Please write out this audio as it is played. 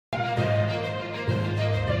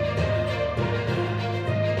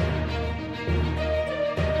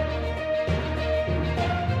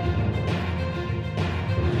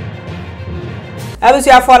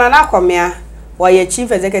Abusuafo na Akomea wa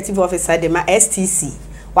chief executive officer de ma STC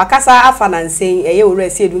wakasa afa na nsen eye owura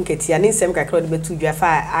Asiedu Nketiah ne nsem kakra de betu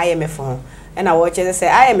dwafa IMF ho na wo che se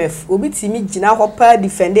IMF obitimi gina ho pa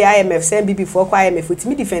defend IMF say NPP for kwa IMF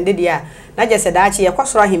otimi defend dia na je se da ache ye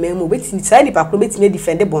kwasoro ahemam obitimi sai nipa kro betimi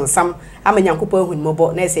defend bonsam amanyankopɔ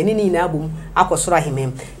ahunmobo na se ni na abum akosoro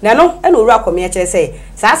ahemam na no na owura Akomea che se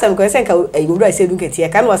sa asem ko se nka owura Asiedu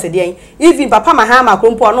Nketiah kan wo se dia even papa Mahama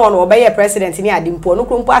krompo no no obeye president ni adimpo no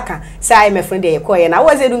krompo aka say IMF de ye koye na wo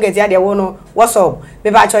Asiedu Nketiah de wo no what's up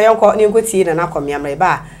be ba cho yonko ni nkotie na Akomea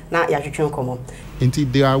mreba na ya twetwe nkomo.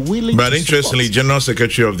 Indeed, they are willing. But interestingly, General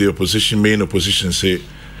Secretary of the opposition, main opposition, say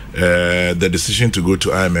the decision to go to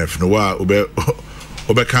IMF. No,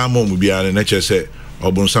 obe kamo mubiya ne neche say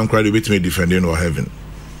obun some crowd wait me defending or heaven.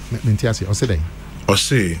 Mentiasi, o say. O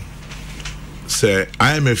say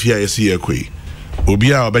IMF here is here kwe.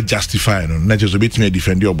 Obiya obe justify no neche so wait me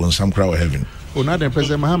defending obun some crowd or heaven. Oh, na den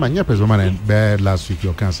President Mahama, nya President Mahama last week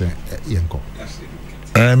you can say yenko.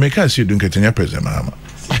 Make I see Nketiah President Mahama.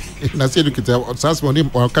 Asiedu Nketiah sans money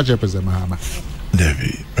or catch President Mahama.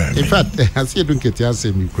 In fact, Asiedu Nketiah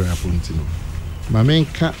say me cry point no.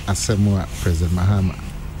 Mamenka asemwa President Mahama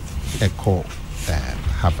echo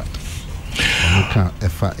Harvard. Mamenka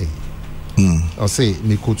FIA. Or say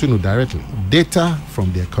me continue directly. Data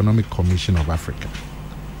from the Economic Commission of Africa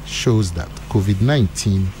shows that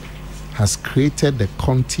COVID-19 has created the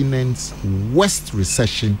continent's worst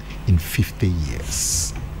recession in 50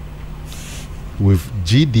 years. With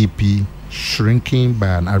GDP shrinking by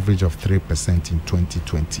an average of 3% in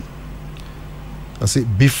 2020. I say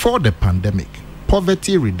before the pandemic,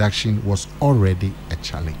 poverty reduction was already a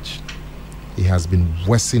challenge. It has been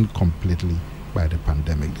worsened completely by the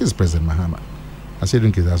pandemic. This is President Mahama. I said,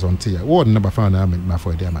 what number found my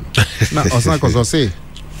for a man? Now, I say,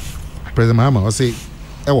 President Mahama, I say,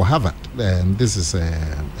 Harvard, this is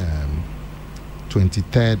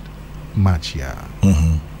 23rd March year,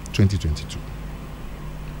 2022.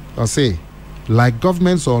 I'll say, like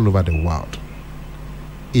governments all over the world,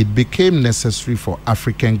 it became necessary for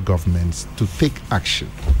African governments to take action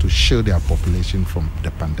to shield their population from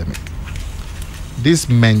the pandemic. This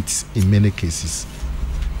meant, in many cases,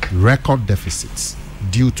 record deficits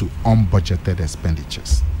due to unbudgeted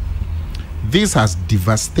expenditures. This has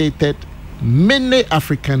devastated many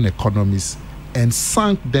African economies and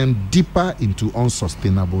sunk them deeper into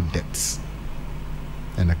unsustainable debts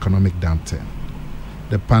and economic downturn.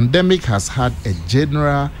 The pandemic has had a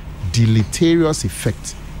general deleterious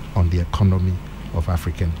effect on the economy of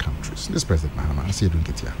African countries. This President Mahama, Asiedu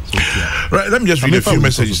Nketiah. Right, let me just read a few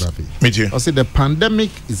messages. I say the pandemic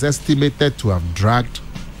is estimated to have dragged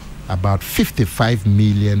about 55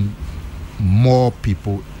 million more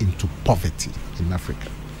people into poverty in Africa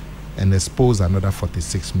and exposed another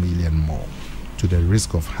 46 million more to the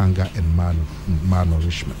risk of hunger and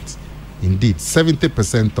malnourishment. Indeed,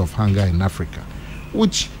 70% of hunger in Africa,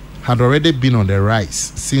 which had already been on the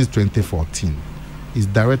rise since 2014, is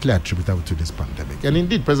directly attributable to this pandemic. And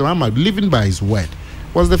indeed, President Mahama, living by his word,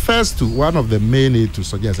 was the first to, one of the main aid to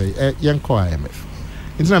suggest a young IMF.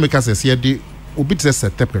 International says here, the ubit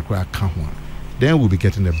set up then we'll be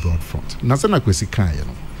getting a broad front. Nasana kwesi kan you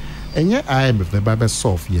know. And yet IMF the Bible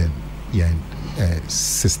solve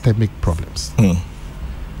systemic problems.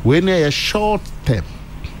 When a short term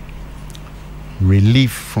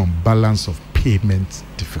relief from balance of payment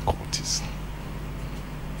difficulties.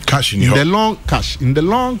 Cash in the long cash in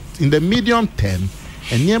the medium term,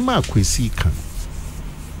 and yema kwesi kan.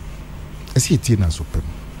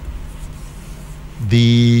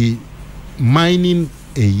 The mining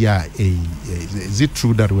is it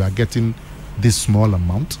true that we are getting this small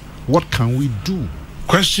amount? What can we do?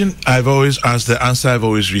 Question I've always asked, the answer I've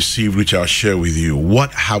always received, which I'll share with you.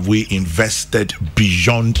 What have we invested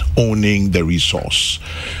beyond owning the resource?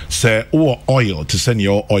 Say, oil, to send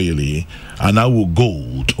your oily, and our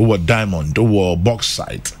gold, or diamond, or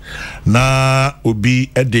bauxite. Na ubi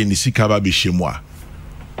edenisi kaba bishimwa.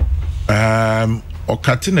 Or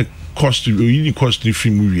cutting cost really cost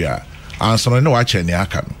the and some no actually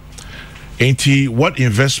Auntie, what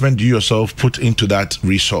investment do you yourself put into that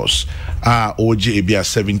resource? OJ be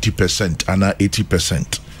 70% and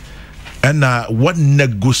 80%. And what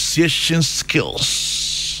negotiation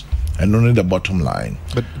skills? And only the bottom line.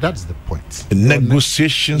 But that's the point.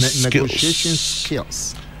 Negotiation skills. Negotiation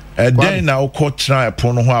skills. And then now court try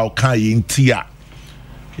upon how can you tia.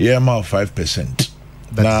 Yeah, 5%.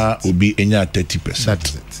 That will be any 30%.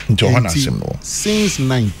 That's it. Since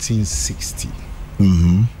 1960,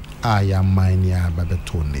 I am Minia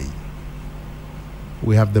Babetone.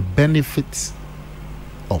 We have the benefits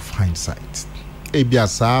of hindsight.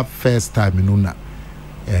 Ebiasa first time in Una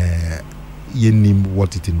you name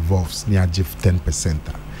what it involves, near 10%.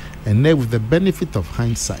 And then with the benefit of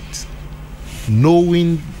hindsight,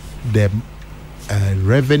 knowing the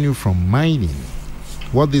revenue from mining,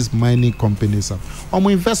 what these mining companies have,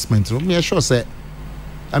 investment, me sure say,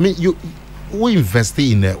 I mean, we invest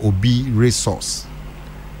in a OB resource.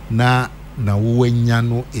 Now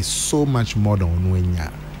Uwenyano is so much more than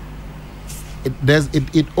Uwenya.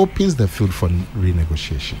 It opens the field for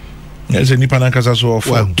renegotiation. Yes, any panakas as well.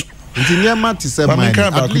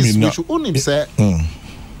 At least we should only say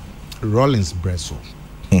Rollins Bresso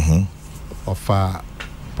of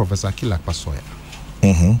Professor Kilak Pasoya.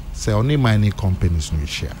 Say only mining companies no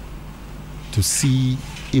share to see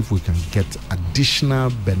if we can get additional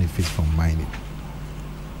benefits from mining.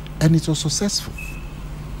 And it was successful.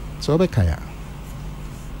 So Bekaya,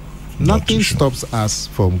 nothing stops us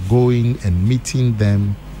from going and meeting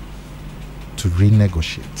them to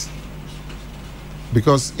renegotiate.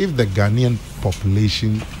 Because if the Ghanaian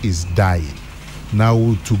population is dying, now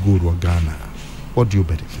to go to Ghana, what do you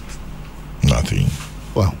benefit? Nothing.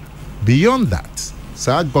 Well, beyond that,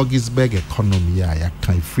 Sir Gogisberg economy, I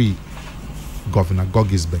can free Governor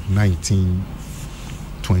Gogisberg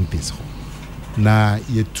 1920s. Now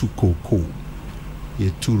you two cocoa,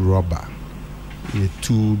 you two rubber, you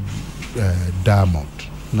two diamond.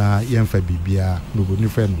 Now you have bibia, no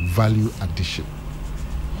value addition.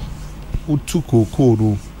 Utu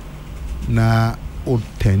cocoa na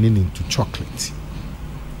turning into chocolate.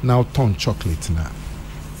 Now turn chocolate now.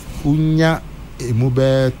 Unya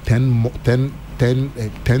emube 10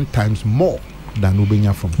 times more than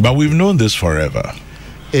ubenya from. But we've known this forever.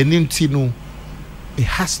 And it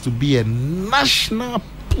has to be a national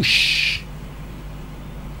push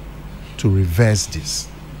to reverse this.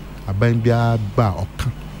 Abambia ba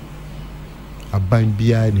oka.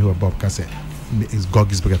 Abambia ni about kase. Is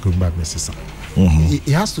Gogisberg coming back necessary.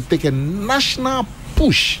 It has to take a national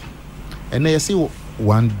push. And then you see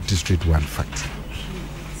one district, one factory.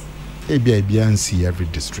 ABI see every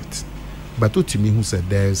district. But to me who said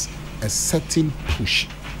there's a certain push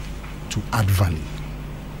to add value.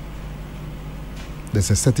 There's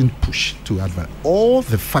a certain push to add value. All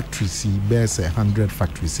the factories, there's 100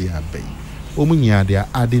 factories here are baying. They are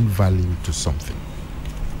adding value to something.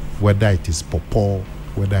 Whether it is pawpaw,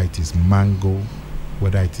 whether it is mango,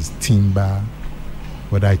 whether it is timber,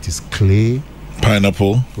 whether it is clay,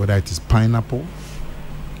 pineapple, whether it is pineapple,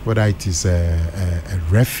 whether it is a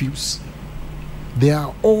refuse, they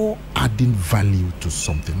are all adding value to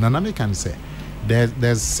something. Now, I can say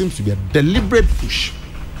there seems to be a deliberate push.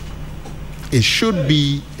 It should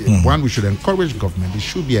be one we should encourage government. It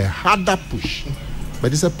should be a harder push,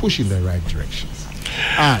 but it's a push in the right direction.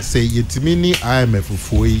 Say Yetimini IMF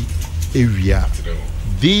Ufoi area.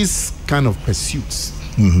 These kind of pursuits,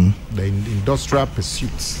 the industrial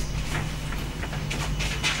pursuits.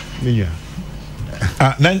 Yeah.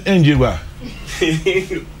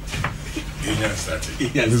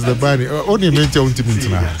 This the body. Only mention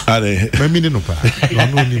Untimuntina. My meaning of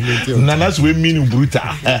Nanas women bruta.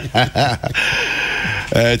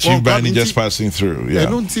 Chief Bani just passing through. Yeah. I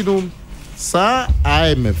don't see no. Sir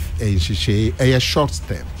IMF a short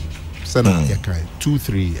term.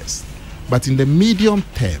 2-3 years. But in the medium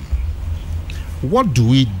term, what do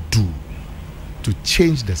we do to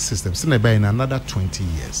change the system? So in another 20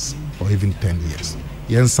 years or even 10 years,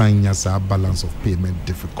 you sign your balance of payment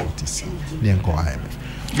difficulties.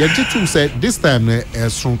 IMF. Said this time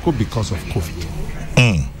shrunk because of COVID,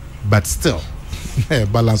 but still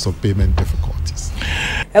balance of payment difficulties.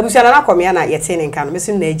 Ebusiana Akomea na yetene nkan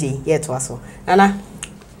mesim na eje yeto aso. Nana.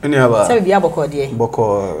 Eni aba. Se bia boko de.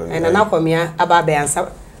 Boko. Na Akomea aba be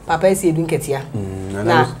ansa papa Asiedu Nketiah.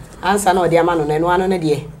 Na ansa na odi ama no na eno ano na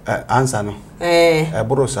de. Ansa no.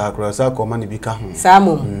 Eboro sa akro sa ko ma ne bi ka ho.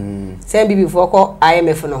 Samum. Se bibi fo ko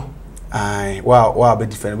IMF no. Ai wa be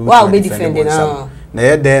defend. Wa be defend na. Na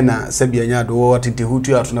ye de na se bia nya do tete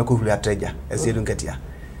hutu atuna ko huri atreja Asiedu Nketiah.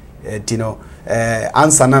 Tino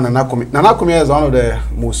answer Nana Akomea is one of the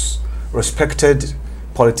most respected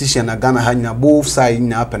politicians in Ghana hanya both sides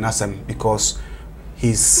in Apenasem because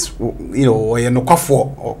he's no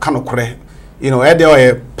kwafo or kanokre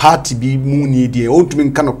a party be moony the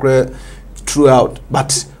ultimate kanokre throughout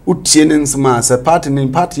but utienens ma se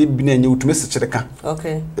party be na you to message cheka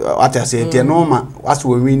okay what I say the normal as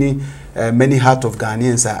we winning many heart of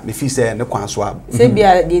Ghanaians me feel say no kwanso say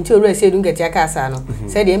bia the interior Asiedu Nketiah kasa no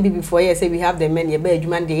say the NPP for years say we have the men ye be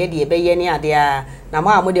adwuma de be ye ne ade a na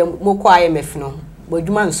mo de mo ko IMF no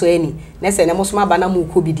bodwuma nso ani na say ne mo soma ba na mo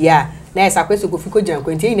ko bi dia na esa kweso Kofi ko gina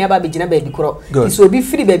kwenti ni aba be gina ba bi kro so obi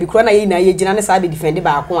free ba bi kro na ye gina ne sa be defend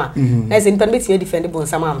ba ko a na say npa no be defend bon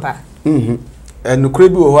sama ampa nukure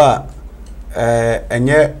bi wo ha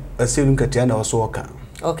enye Asiedu Nketiah na also oka.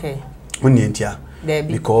 Okay. Woni entia.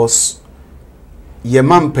 Because ye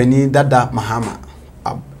mampani Dada Mahama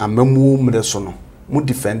amamu mreso no mu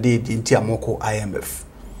defended inti amoko IMF.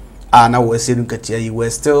 Na Asiedu Nketiah, you were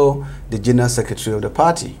still the general secretary of the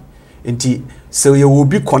party. Inti so you will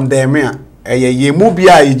be condemned. Ye mu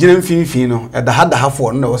bia ye gina mfimfini no da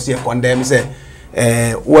hafo no was ye condemn say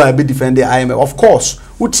will be defending IMF. Of course,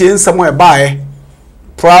 utie somewhere by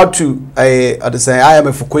proud to say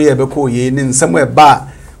IMF koye be ko ye in somewhere by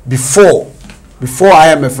before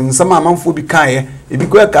IMF and some amanfo bi kan e bi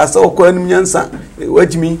ko ka say okọ anum nyansa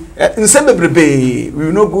wajimi nsem bebrebe we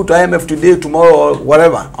will not go to IMF today, tomorrow, or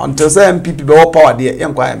whatever until say NPP be power there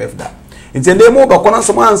yen ko IMF da. Nti ndem mo ba kono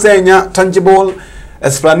so man say nya tangible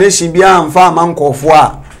explanation bi am fa mankofo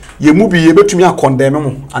a ye mu bi ye betumi akondem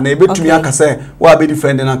mo ana ye betumi aka say wa be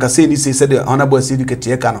defend na aka say ni say the honorable Asiedu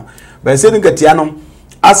Nketiah ka no but Asiedu Nketiah no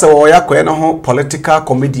asa wo yakọ no ho political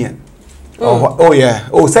comedian. Oh yeah,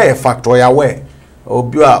 say a fact or ya we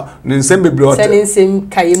obia nsem bebre o nsem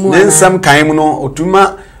kaimu nsem kaimu no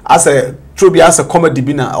otuma as a trobia as a comedy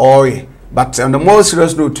bi na oye. But on the more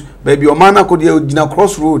serious note, baby omana could you gina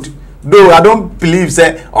crossroad. Though I don't believe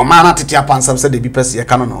say omana tete apansam say they be person ye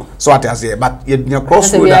can no. So what I say but you gina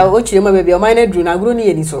crossroad. Say o chire baby omana dru na agro ni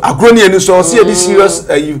eni so. Agro ni eni so see this serious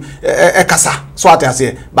kasa. So what I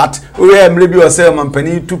say but we maybe o say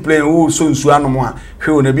mampani to play who so nsu anomo a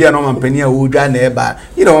hwe na bia no mampani a wo dwa na eba.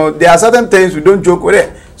 You know there are certain things we don't joke with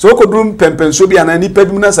it. So kodrum pempen so bia na ni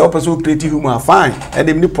pedum na say person create humor fine and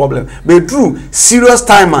them no problem. But true serious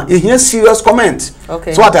timer you hear serious comment.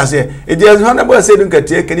 Okay. So what I say it is honorable Asiedu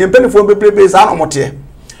Nketiah can you pen for be sa no mote.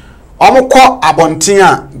 Omukọ abonten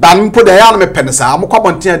a ban mpo da ya no me pen sa omukọ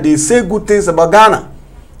abonten a they say good things about Ghana.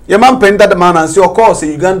 Your man pen that man and say of course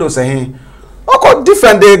Uganda say he oko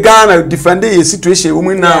defend the Ghana defend the situation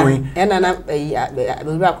woman now we na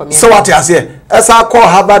Akomea. So what I say esa call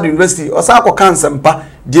Harvard University or sa call Kansempa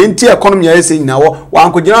the entire economy I say na wo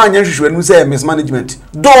ankogina anya hwehwe anu say mismanagement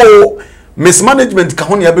though mismanagement ka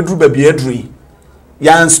hono ya bedru ba bia adru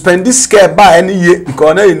ya spend this scare by any year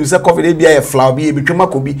because na you say Kofi bia e flower bia betwema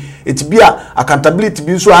ko bi eti bia accountability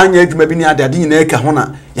bi so anya adwuma bi ni ade nyina ka ho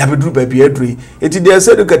na ya bedru ba bia adru eti dey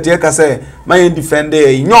Asiedu Nketiah ka say my defend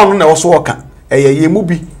nyon na wo so oka ye mu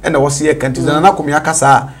bi na wo se ye kanti na Akomea ka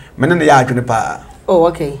sa mene na ya adwene pa. Oh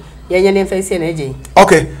okay. Ye ne fa sie na eje.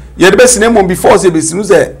 Okay. Ye de be sinema before say be sinu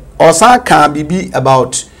say osan kan bibi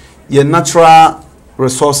about your natural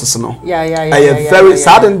resources no. Yeah. Very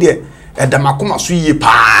sudden there edamakoma so ye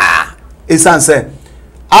pa. Esan say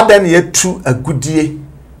adan ye tu agudie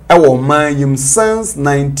e wo man yim since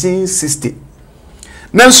 1960.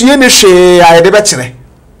 Nanso ye ne hwe a ye de be kire.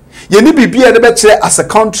 Ye ni bibi ye de be kire as a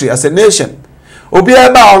country, as a nation. Obi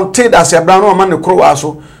eba on trade as ya bra no ma ne krowa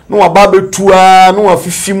so no aba betua no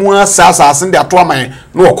afifimu asasa de ato aman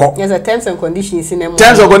no okọ. Yes, a terms and conditions in them.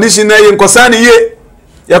 Terms and conditions na ye nkosa ne ye.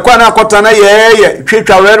 Ye kwa na akota na ye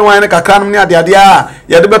twetwa were wan kakra no ne ade ade a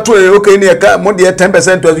ye de beto e okay ne ka mo de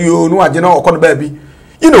 10% of you no agye na okọ no ba bi.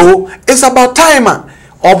 You know, it's about time.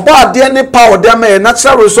 Oba de ne power de ma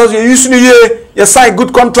natural resources you use ye sign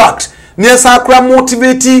good contract. Ne sa kra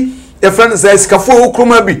motivate your friends say skafo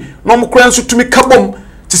okroma bi no mo kra nso tumi kabom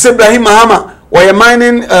to say Ibrahim Mahama or a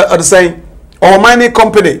mining or mining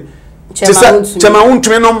company to say chema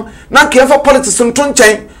untumi nom na kefa politics nto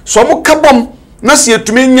nchen so mo kabom na se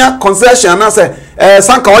tumi nya concession na say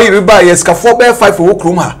sanka oyi riba yes skafo be 5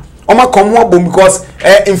 okroma o ma kom ho bom because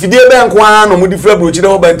infidie be nko an no mo di fra brochi de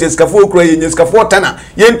ho ba skafo okro ye skafo tana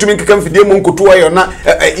ye ntumi keka infidie mo nkoto ayo na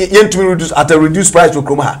ye ntumi reduce at a reduced price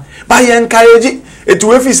okroma ba ye encourage it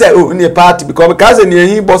we fi say oh in a party because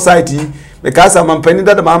he boss site because I'm mampani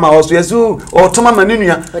Dada Mahama also yes o toma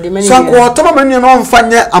manunua so ko toma manunua no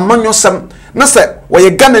mfanye amanyosam na say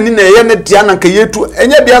we Ghana ni na ye ne dia na nka yetu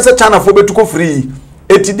enye bia se China fo betu ko free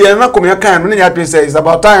eti dia na Akomea kan no nya say it's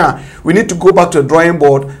about time we need to go back to the drawing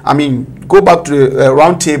board. I mean go back to the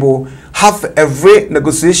round table, have every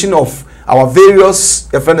negotiation of our various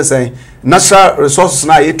say natural resources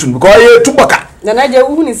na yetu because yetu baka na naje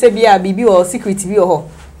uhu ni se bia bibi or security bi ho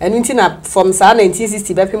enu nti na from sa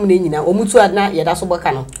 1960 bepem na nyina omutu na yeda so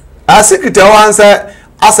boka no a secretary o answer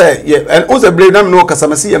and also blame them no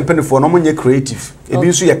kasamasi empenifo no monye creative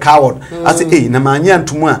ebi so ye coward ase na manya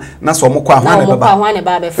ntumu a na so mokọ ahwane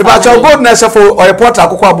baba be ba cha god na sefo o report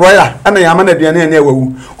akokọ abroya na ya ma na aduane na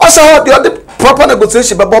ewawu o se ho the proper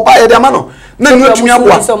negotiation baba ba ye de ama no na nyu tumi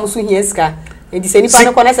aboa so musu hieska enti se nipa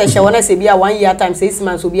no kona se hye wona se bia 1 year time 6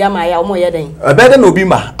 months obi ama ya omo ye den be de na obi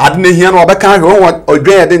ma ade na hia no obeka hwe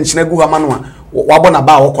odwan ye de nchina gu ha ma no a wabo na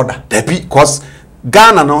ba wokoda da bi cause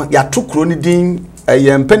Ghana no ya to kro ni din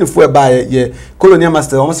ye mpanifo e ba ye colonial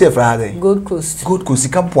master o mo se fra ha Gold Coast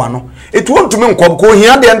ka poa no etu on tumi nkom ko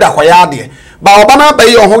hia de nda kwaya de ba oba na ba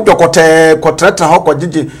ye ho dwokote kotreta ho ko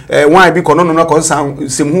gigi wan bi ko no no ko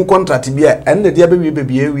simhu contract bi en de dia be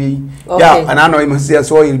ewi ya ana no imasi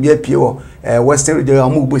so ye bi apie wo western region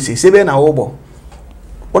amu bo se be na wo bo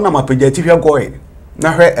ona mapagya ti hwe goe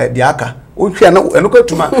na hwe de aka ohwe na enoko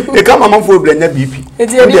tuma e ka mama fo blanya BP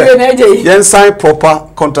yen sign proper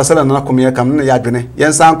contract na Akomea kam na ya dwene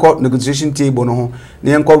yen sign ko negotiation table no ho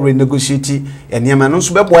na yen ko renegotiate eniema no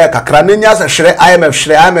so be boy kakra na nya sa hwere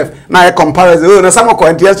IMF na ye comparison na samo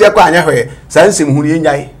contest ya ko anya hwe sansim hu ye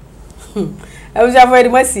nyai e wo ja fo e di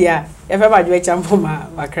masia e fe ba dwe champo ma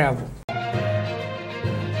makrabo